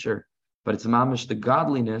 hateva, nature. But it's mamish, the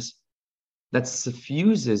godliness that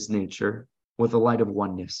suffuses nature with the light of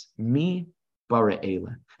oneness. Mi bara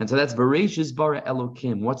Eila. And so that's Bereshis bara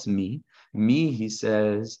Elokim. What's me? Me, he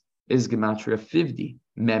says, is gematria 50.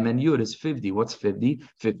 Mem and Yud is 50. What's 50?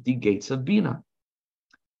 50 gates of Bina.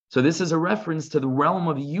 So this is a reference to the realm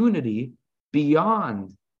of unity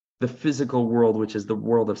beyond the physical world, which is the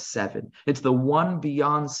world of 7. It's the one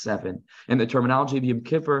beyond 7. In the terminology of Yom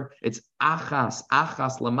Kippur, it's achas,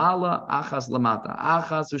 achas lamala, achas lamata,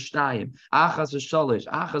 achas v'shtayim, achas v'shalish,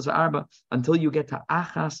 achas v'arba, until you get to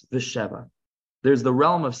achas v'sheva. There's the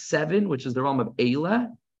realm of 7, which is the realm of Eila,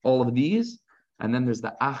 all of these, and then there's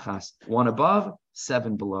the achas, 1 above,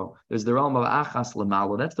 7 below. There's the realm of achas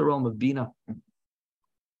lamala, that's the realm of Bina.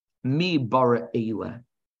 Mi bara Eila.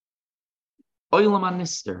 Oilam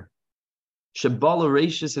anister. Shabala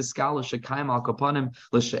reishis eskala shekaim al kapanim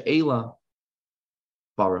l'she'ela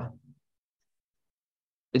bara.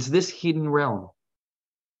 It's this hidden realm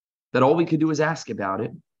that all we could do is ask about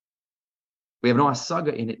it. We have no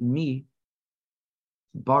asaga in it. Mi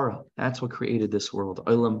bara. That's what created this world.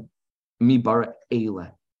 Olam mi bara eile.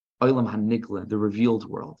 Olam hanigla, the revealed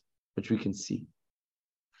world, which we can see.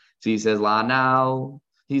 So he says, La now.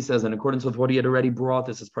 He says, in accordance with what he had already brought,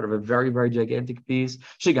 this is part of a very, very gigantic piece.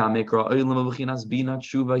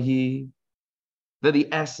 That the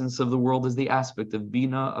essence of the world is the aspect of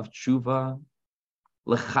bina, of teshuvah.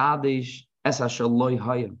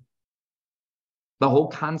 The whole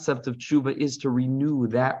concept of teshuvah is to renew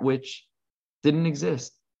that which didn't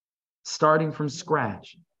exist, starting from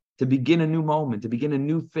scratch, to begin a new moment, to begin a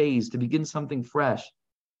new phase, to begin something fresh.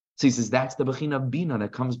 So he says that's the bechina of bina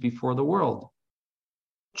that comes before the world.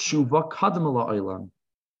 Teshuvah kadma la'olam.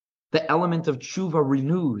 The element of teshuvah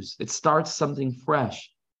renews. It starts something fresh.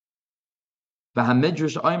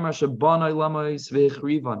 HaKadosh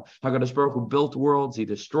Baruch Hu built worlds, he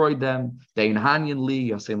destroyed them.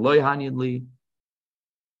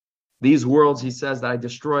 These worlds, he says, that I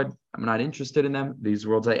destroyed, I'm not interested in them. These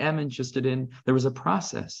worlds I am interested in. There was a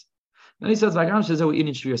process. Then he says,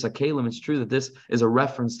 it's true that this is a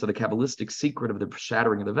reference to the Kabbalistic secret of the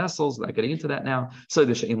shattering of the vessels. We're not getting into that now. So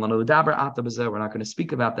we're not going to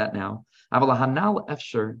speak about that now.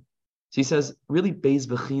 So he says, really, there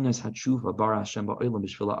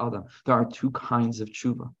are two kinds of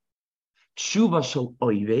teshuvah. Teshuvah shel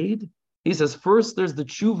oived. He says, first, there's the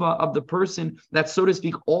teshuvah of the person that's, so to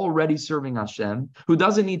speak, already serving Hashem, who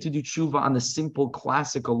doesn't need to do teshuvah on the simple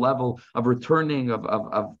classical level of returning,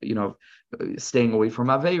 of staying away from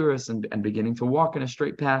Aveirus and beginning to walk in a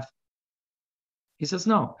straight path. He says,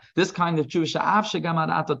 no, this kind of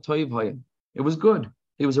teshuvah, it was good.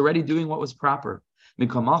 He was already doing what was proper. He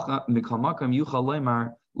can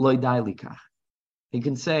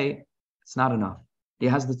say, it's not enough. He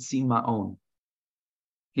has the tzima'on.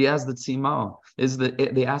 He has the tzima'on. Is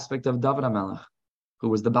the aspect of David HaMelech, who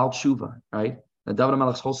was the Baal Tshuva, right? The David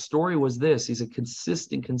HaMelech's whole story was this. He's a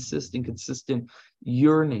consistent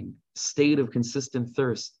yearning, state of consistent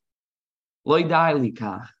thirst. I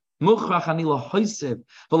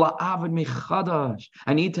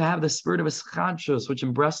need to have the spirit of his chachos, which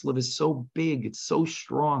in Breslov is so big, it's so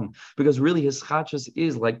strong, because really his chachos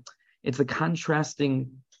is like, it's the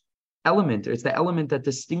contrasting element. It's the element that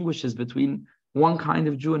distinguishes between one kind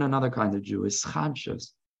of Jew and another kind of Jew, is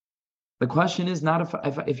chachos. The question is not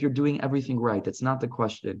if you're doing everything right. That's not the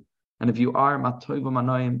question. And if you are, matov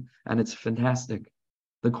manoim, and it's fantastic.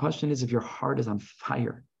 The question is if your heart is on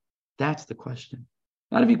fire. That's the question.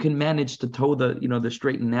 Not if you can manage to toe the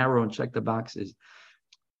straight and narrow and check the boxes.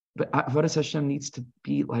 But Avodas Hashem needs to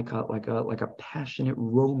be like a passionate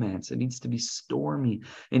romance. It needs to be stormy.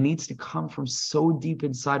 It needs to come from so deep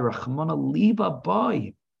inside. Rachmana liba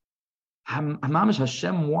boy.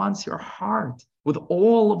 Hashem wants your heart with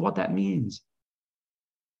all of what that means.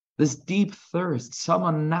 This deep thirst.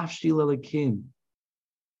 Sama nafshi lelekim.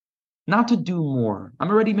 Not to do more. I'm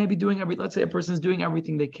already maybe doing let's say a person is doing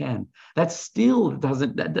everything they can. That still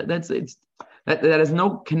doesn't, that has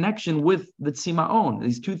no connection with the tzima'on.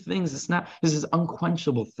 These two things, this is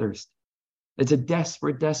unquenchable thirst. It's a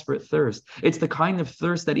desperate thirst. It's the kind of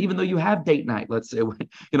thirst that even though you have date night, let's say,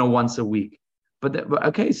 once a week. But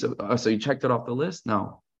okay, so you checked it off the list?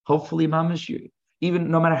 No. Hopefully, mamish, even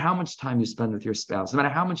no matter how much time you spend with your spouse, no matter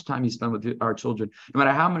how much time you spend with our children, no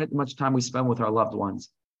matter how much time we spend with our loved ones,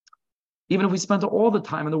 even if we spent all the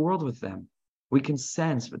time in the world with them, we can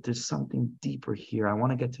sense that there's something deeper here. I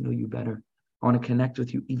want to get to know you better. I want to connect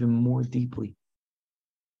with you even more deeply.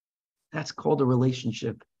 That's called a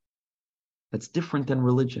relationship. That's different than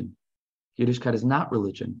religion. Yiddishkeit is not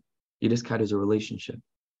religion. Yiddishkeit is a relationship.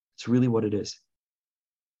 It's really what it is.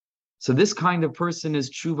 So this kind of person is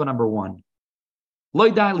teshuvah number one. I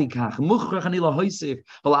need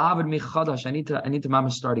to mama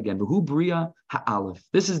start again.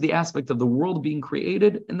 This is the aspect of the world being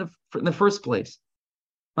created in the first place.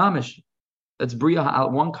 Mamish. That's bria ha'al,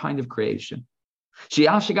 one kind of creation.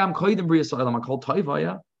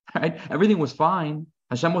 Right? Everything was fine.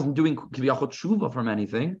 Hashem wasn't doing teshuvah from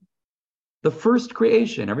anything. The first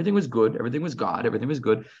creation, everything was good, everything was God, everything was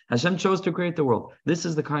good. Hashem chose to create the world. This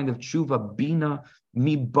is the kind of teshuvah, bina,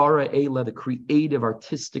 mi bara eila, the creative,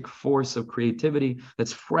 artistic force of creativity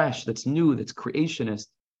that's fresh, that's new, that's creationist,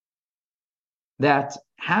 that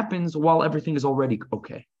happens while everything is already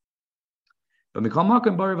okay. But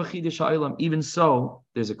even so,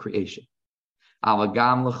 there's a creation.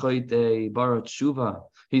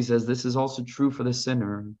 He says this is also true for the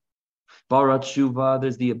sinner. Bara tshuva,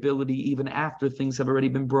 there's the ability, even after things have already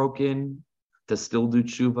been broken, to still do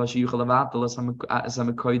teshuvah.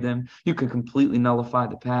 You can completely nullify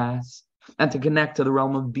the past. And to connect to the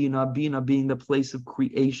realm of Bina, Bina being the place of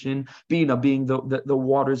creation, Bina being the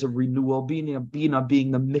waters of renewal, Bina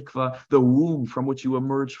being the mikvah, the womb from which you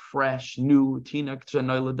emerge fresh, new, Tinak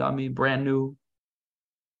Chanoiladami, brand new.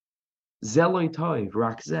 Zeloi Toiv,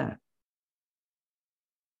 Rakzeh.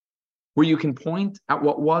 Where you can point at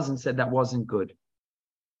what was and said that wasn't good.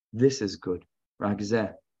 This is good.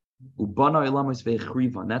 Rakzeh. And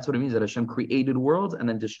that's what it means that Hashem created worlds and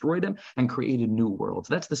then destroyed them and created new worlds.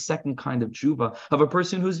 That's the second kind of teshuvah of a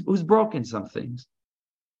person who's broken some things,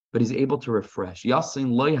 but he's able to refresh.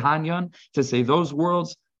 Yasin loy hanyan, to say those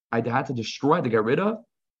worlds I had to destroy to get rid of.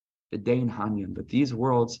 The dain hanyan, but these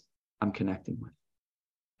worlds I'm connecting with.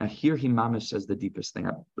 Now here he mamish says the deepest thing.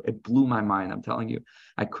 It blew my mind. I'm telling you,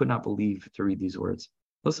 I could not believe to read these words.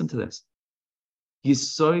 Listen to this.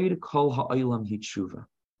 Yisoid kol ha'olam hi teshuvah.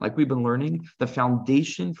 Like we've been learning, the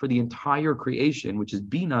foundation for the entire creation, which is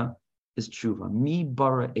Bina, is teshuvah. Mi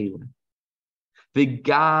bara elim.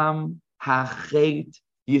 V'gam hachet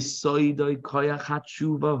yisoidoi koyach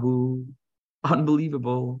hatshuvahu.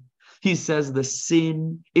 Unbelievable. He says the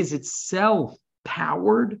sin is itself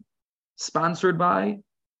powered, sponsored by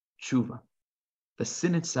teshuvah. The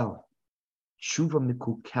sin itself. Teshuvah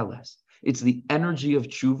mikukeles. It's the energy of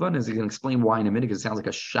teshuvah, and as he's going to explain why in a minute, because it sounds like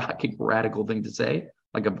a shocking, radical thing to say.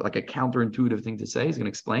 Like a counterintuitive thing to say. He's going to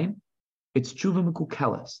explain. It's teshuvah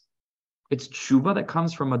mekukeles. It's teshuvah that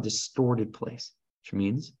comes from a distorted place, which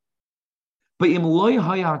means, if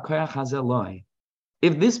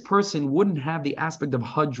this person wouldn't have the aspect of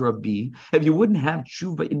hadra B, if you wouldn't have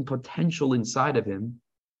teshuvah-in-potential inside of him,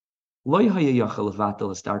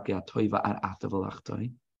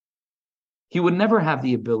 he would never have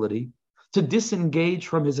the ability to disengage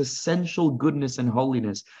from his essential goodness and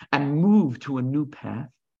holiness and move to a new path.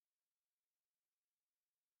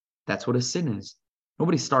 That's what a sin is.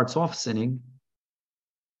 Nobody starts off sinning.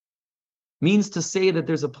 Means to say that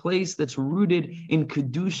there's a place that's rooted in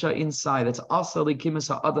kedusha inside. That's asal likimus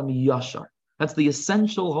ha'adam yashar. That's the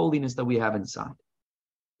essential holiness that we have inside.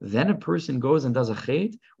 Then a person goes and does a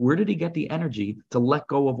chet. Where did he get the energy to let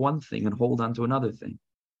go of one thing and hold on to another thing?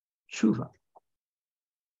 Teshuvah.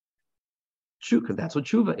 Teshuvah, that's what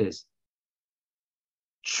teshuvah is.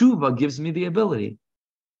 Teshuvah gives me the ability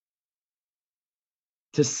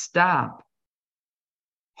to stop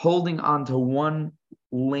holding on to one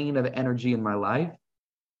lane of energy in my life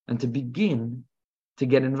and to begin to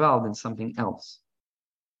get involved in something else.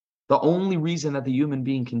 The only reason that the human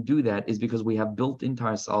being can do that is because we have built into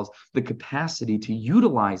ourselves the capacity to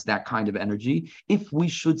utilize that kind of energy if we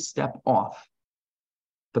should step off.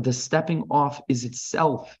 But the stepping off is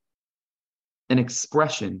itself an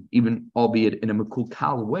expression, even albeit in a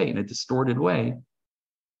mekukal way, in a distorted way,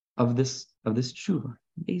 of this teshuvah.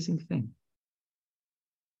 Amazing thing.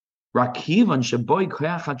 Rakivan sheboy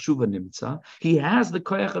koyach hatshuva nimtza. He has the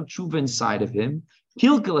koyach of tshuva inside of him.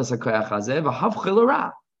 Kilkeles hakoyach hazeh v'havchil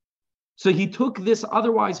hara. So he took this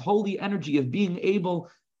otherwise holy energy of being able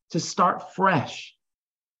to start fresh,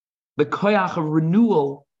 the koyach of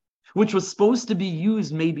renewal, which was supposed to be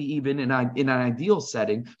used maybe even in an ideal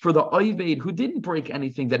setting for the Oived who didn't break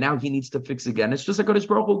anything that now he needs to fix again. It's just like HaKadosh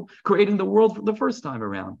Baruch Hu creating the world for the first time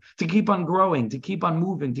around, to keep on growing, to keep on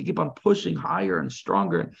moving, to keep on pushing higher and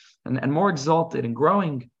stronger and more exalted and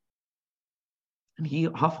growing. And he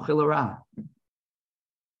had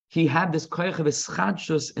this koyach of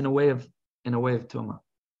eschadshus in a way of tumah.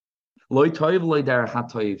 Loy toiv loy derech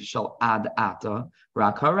hatoiv shall ad ata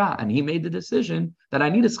rak hara. And he made the decision that I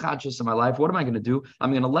need a schadshus in my life. What am I going to do?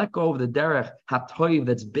 I'm going to let go of the derech hatoiv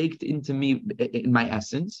that's baked into me in my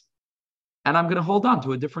essence, and I'm going to hold on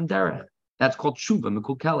to a different derech. That's called teshuvah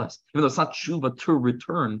mekukeles. Even though it's not teshuvah to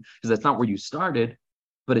return, because that's not where you started,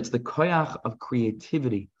 but it's the koyach of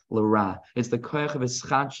creativity l'ra. It's the koyach of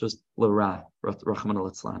eschadshus l'ra. Rachman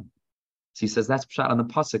al-Itzlan. So he says that's pshat on the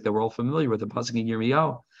pasuk that we're all familiar with, the pasuk in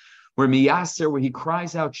Yirmiyahu, where Miyaser, where he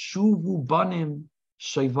cries out, Shuvu banim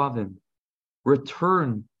shayvavim,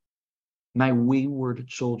 return my wayward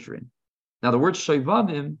children. Now the word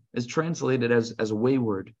shayvavim is translated as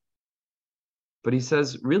wayward. But he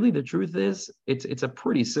says, really the truth is, it's a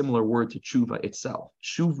pretty similar word to tshuva itself.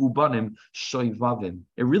 Shuvu banim shayvavim.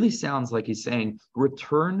 It really sounds like he's saying,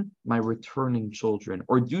 return my returning children.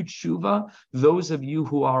 Or do tshuva, those of you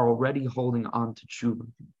who are already holding on to tshuva.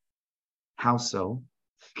 How so?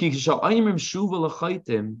 When he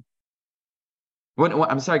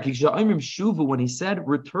said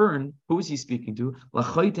return, who was he speaking to?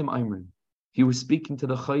 He was speaking to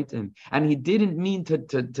the chaitim, and he didn't mean to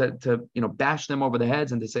bash them over the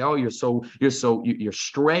heads and to say, "Oh, you're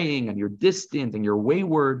straying and you're distant and you're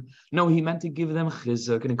wayward." No, he meant to give them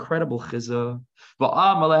chizuk, an incredible chizuk.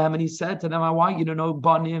 And he said to them, "I want you to know,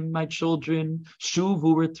 banim, my children,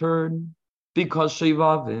 shuvu, return, because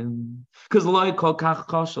shevavim, because loy kol kach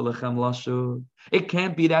kasha lechem lashuv. It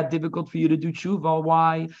can't be that difficult for you to do tshuva.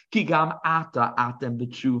 Why? Kigam ata atem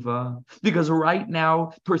b'tshuva. Because right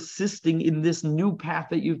now, persisting in this new path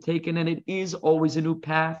that you've taken, and it is always a new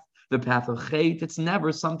path, the path of chait, it's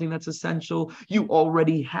never something that's essential. You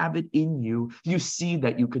already have it in you. You see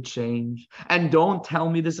that you could change. And don't tell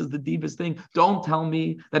me, this is the deepest thing, don't tell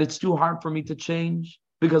me that it's too hard for me to change.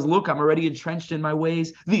 Because look, I'm already entrenched in my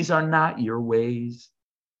ways. These are not your ways.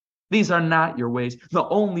 These are not your ways. The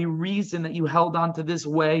only reason that you held on to this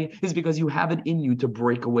way is because you have it in you to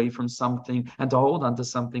break away from something and to hold on to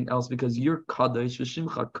something else, because you're kadosh,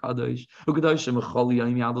 v'shimcha kadosh, u'kadoshim v'chol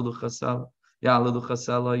yom ya'alelu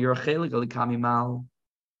chasel, you're a chelik alikamimal.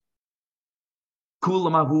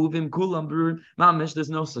 Kulam ahuvim, kulam brur, mamish,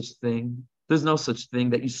 there's no such thing. There's no such thing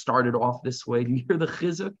that you started off this way. Do you hear the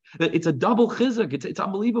chizuk? It's a double chizuk. It's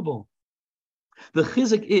unbelievable. The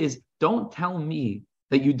chizuk is, don't tell me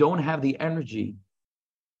that you don't have the energy,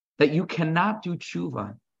 that you cannot do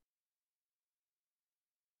tshuva.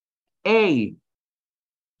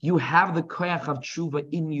 You have the koyach of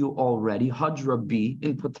tshuva in you already, hadra B,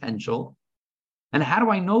 in potential. And how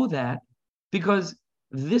do I know that? Because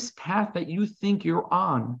this path that you think you're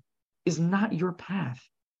on is not your path.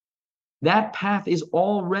 That path is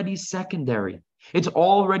already secondary. It's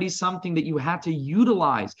already something that you had to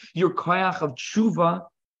utilize your koyach of tshuva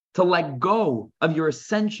to let go of your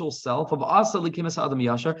essential self, of asa likimas adam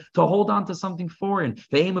yashar, to hold on to something foreign.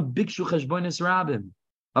 The aim of bikshu cheshbonis rabim,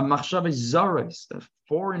 of machshavos zaros, of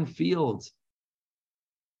foreign fields.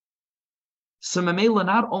 So Mamela,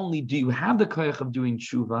 not only do you have the koyach of doing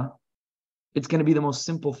tshuva, it's going to be the most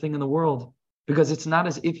simple thing in the world. Because it's not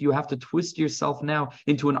as if you have to twist yourself now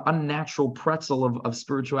into an unnatural pretzel of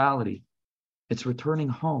spirituality. It's returning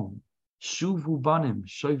home. Shuvu banim,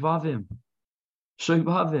 shoivavim,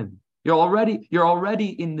 shoivavim. You're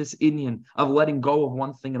already in this inyan of letting go of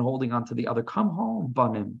one thing and holding on to the other. Come home,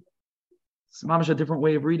 banim. It's mamish a different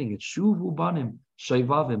way of reading it. Shuvu banim,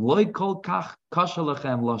 shoivavim. Loy kol kach kasha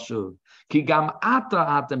lechem lashuv. Ki gam ata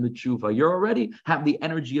atem b'tshuva. You already have the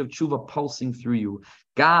energy of tshuva pulsing through you.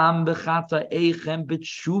 Gam b'chata eichem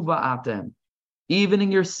b'tshuva atem. Even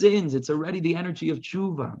in your sins, it's already the energy of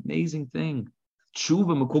tshuva. Amazing thing.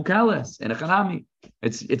 Tshuva mekukeles and echanami.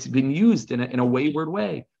 It's been used in a wayward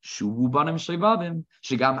way. Shuvu banim shevavim.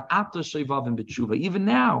 Shigam ata shevavim b'tshuva. Even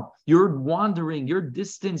now, you're wandering, your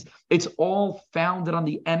distance. It's all founded on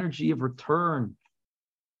the energy of return.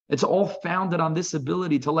 It's all founded on this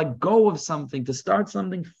ability to let go of something, to start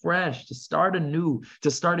something fresh, to start anew,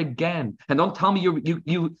 to start again. And don't tell me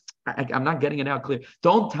I'm not getting it out clear.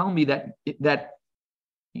 Don't tell me that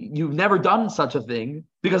you've never done such a thing,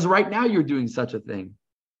 because right now you're doing such a thing.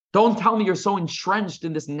 Don't tell me you're so entrenched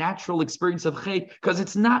in this natural experience of chait, because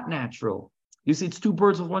it's not natural. You see, it's two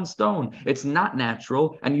birds with one stone. It's not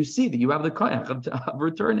natural, and you see that you have the koyach of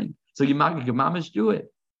returning. So you mamish do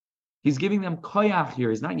it. He's giving them koyach here.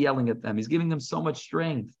 He's not yelling at them. He's giving them so much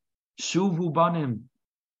strength. Shuvu banim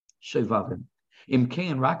shevavim.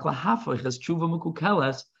 Imkein rak lahafach as tshuva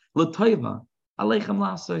mekukeles l'toiva aleichem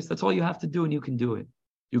lasos. That's all you have to do, and you can do it.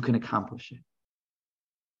 You can accomplish it.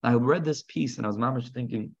 I read this piece, and I was mamish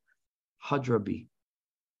thinking, hadrabi.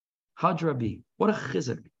 Hadrabi. What a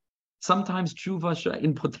chizuk. Sometimes teshuvah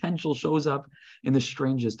in potential shows up in the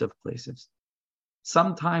strangest of places.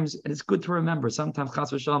 Sometimes, and it's good to remember, sometimes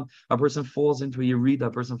chas v'shalom, a person falls into a yerida,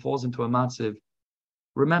 a person falls into a matziv.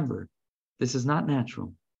 Remember, this is not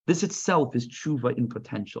natural. This itself is teshuvah in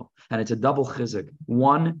potential, and it's a double chizuk.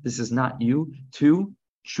 One, this is not you. Two,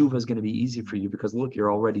 teshuvah is going to be easy for you because look,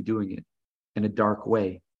 you're already doing it in a dark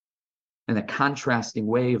way, in a contrasting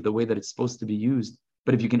way of the way that it's supposed to be used.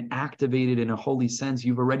 But if you can activate it in a holy sense,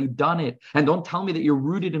 you've already done it. And don't tell me that you're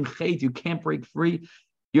rooted in chait, you can't break free.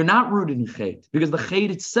 You're not rooted in chait, because the chait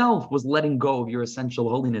itself was letting go of your essential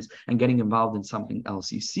holiness and getting involved in something else.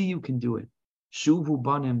 You see, you can do it. Shuvu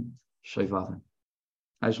banim shevavim.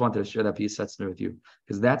 I just wanted to share that Piacezner with you,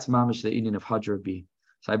 because that's mamish the Indian of Hadra B.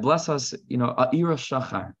 So I bless us, A'ira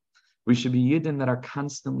Shachar. We should be Yidden that are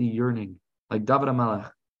constantly yearning, like David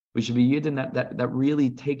HaMelech. We should be Yidden that really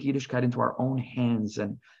take Yiddishkeit into our own hands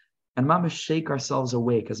and and mama shake ourselves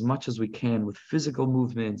awake as much as we can with physical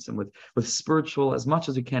movements and with spiritual as much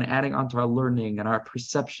as we can, adding onto our learning and our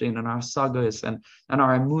perception and our sagas and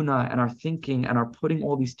our emunah and our thinking and our putting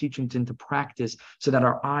all these teachings into practice so that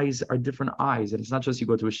our eyes are different eyes. And it's not just you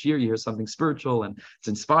go to a shiur, you hear something spiritual and it's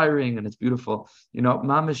inspiring and it's beautiful.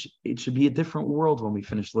 Mamish, it should be a different world when we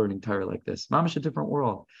finish learning Torah like this. Mamish, a different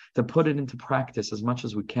world, to put it into practice as much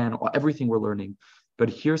as we can, everything we're learning. But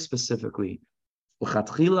here specifically, and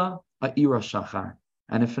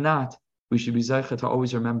if not, we should be zeicha to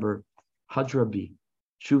always remember, hadrabi,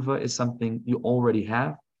 teshuvah is something you already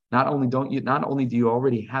have. Not only do you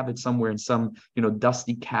already have it somewhere in some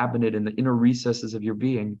dusty cabinet in the inner recesses of your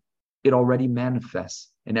being, it already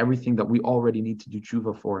manifests in everything that we already need to do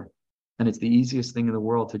teshuvah for. And it's the easiest thing in the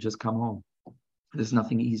world to just come home. There's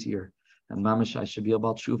nothing easier. And mamash, I should be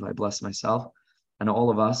about teshuvah. I bless myself and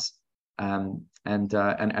all of us. And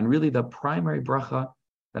really the primary bracha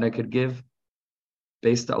that I could give,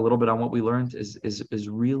 based a little bit on what we learned, is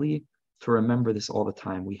really to remember this all the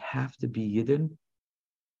time. We have to be Yidden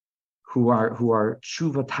who are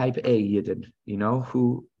teshuvah type A Yidden,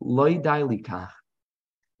 who loy dai likach,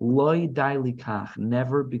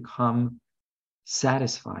 never become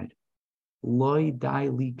satisfied. Loy dai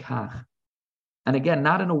likach. And again,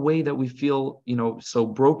 not in a way that we feel, so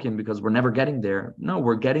broken because we're never getting there. No,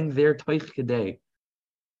 we're getting there toich kedei.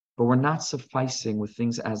 But we're not sufficing with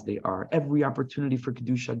things as they are. Every opportunity for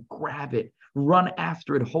Kedusha, grab it, run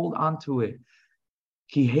after it, hold on to it.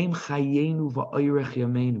 Ki heim chayenu va'oyrech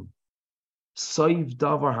yameinu. Soiv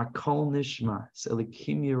davar hakol nishma.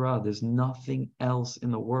 Selikim yira. There's nothing else in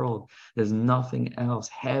the world. There's nothing else.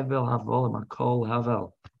 Hevel havolim hakol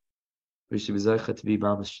havel. We should be zeicha to be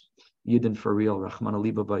barbash Yidden for real. Rahman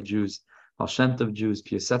aliba by Jews, Baal Shem Tov Jews,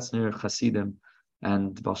 Piacezner Chasidim,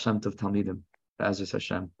 and Baal Shem Tov Talmidim. Be'ezus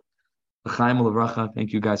Hashem. L'chaim u'levracha.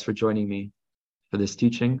 Thank you guys for joining me for this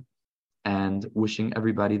teaching, and wishing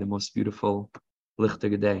everybody the most beautiful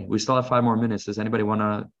lichtig day. We still have 5 more minutes. Does anybody want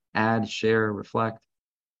to add, share, reflect?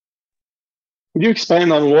 Could you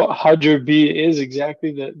expand on what hadrabi is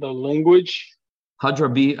exactly, the language?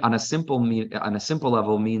 Hadrabi on a simple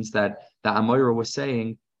level means that the Amoira was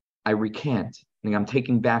saying, I recant. I'm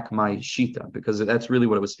taking back my shita, because that's really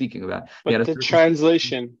what it was speaking about. But the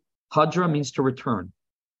translation. Hadra means to return.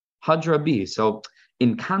 Hadrabi. So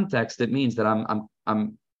in context, it means that I'm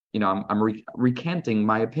recanting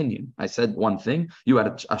my opinion. I said one thing, you had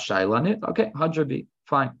a shaila on it. Okay, hadrabi,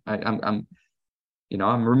 fine. I'm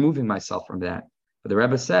removing myself from that. But the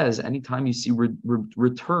Rebbe says, anytime you see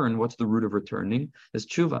return, what's the root of returning? Is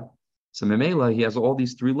teshuvah. So Memela, he has all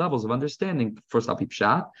these 3 levels of understanding. First, al pi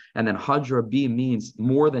pshat, and then hadrabi means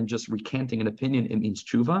more than just recanting an opinion. It means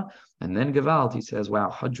teshuvah. And then Gevalt, he says, wow,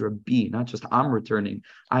 hadrabi, not just I'm returning.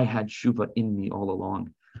 I had teshuvah in me all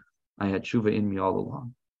along. I had teshuvah in me all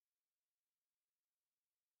along.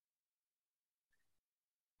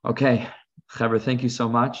 Okay, Chaver, thank you so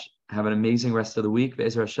much. Have an amazing rest of the week.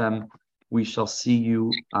 Be'ezer Hashem, we shall see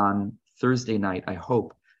you on Thursday night, I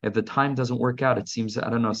hope. If the time doesn't work out, it seems, I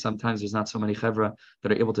don't know, sometimes there's not so many chevra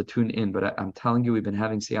that are able to tune in, but I'm telling you, we've been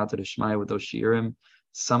having siyata d'shmaya with those shiurim,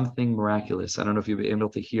 something miraculous. I don't know if you've been able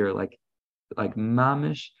to hear, like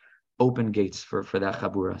mamish, open gates for that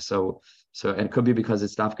chabura. So and it could be because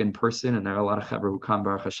it's dafka in person, and there are a lot of chevra who come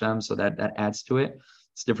Baruch Hashem, so that adds to it.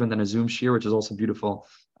 It's different than a Zoom shiur, which is also beautiful.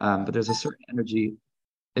 But there's a certain energy.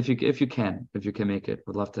 If you can make it,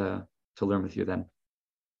 would love to learn with you then.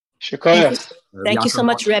 Thank you so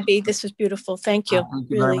much, Rebbe. This was beautiful. Thank you.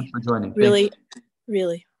 Thank you very much for joining. Really.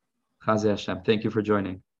 Chazei Hashem. Thank you for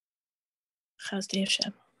joining. Chazei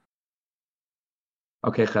Hashem.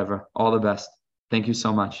 Okay, Chevra. All the best. Thank you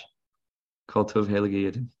so much. Kol Tov Heilige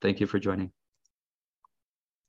Yidden. Thank you for joining.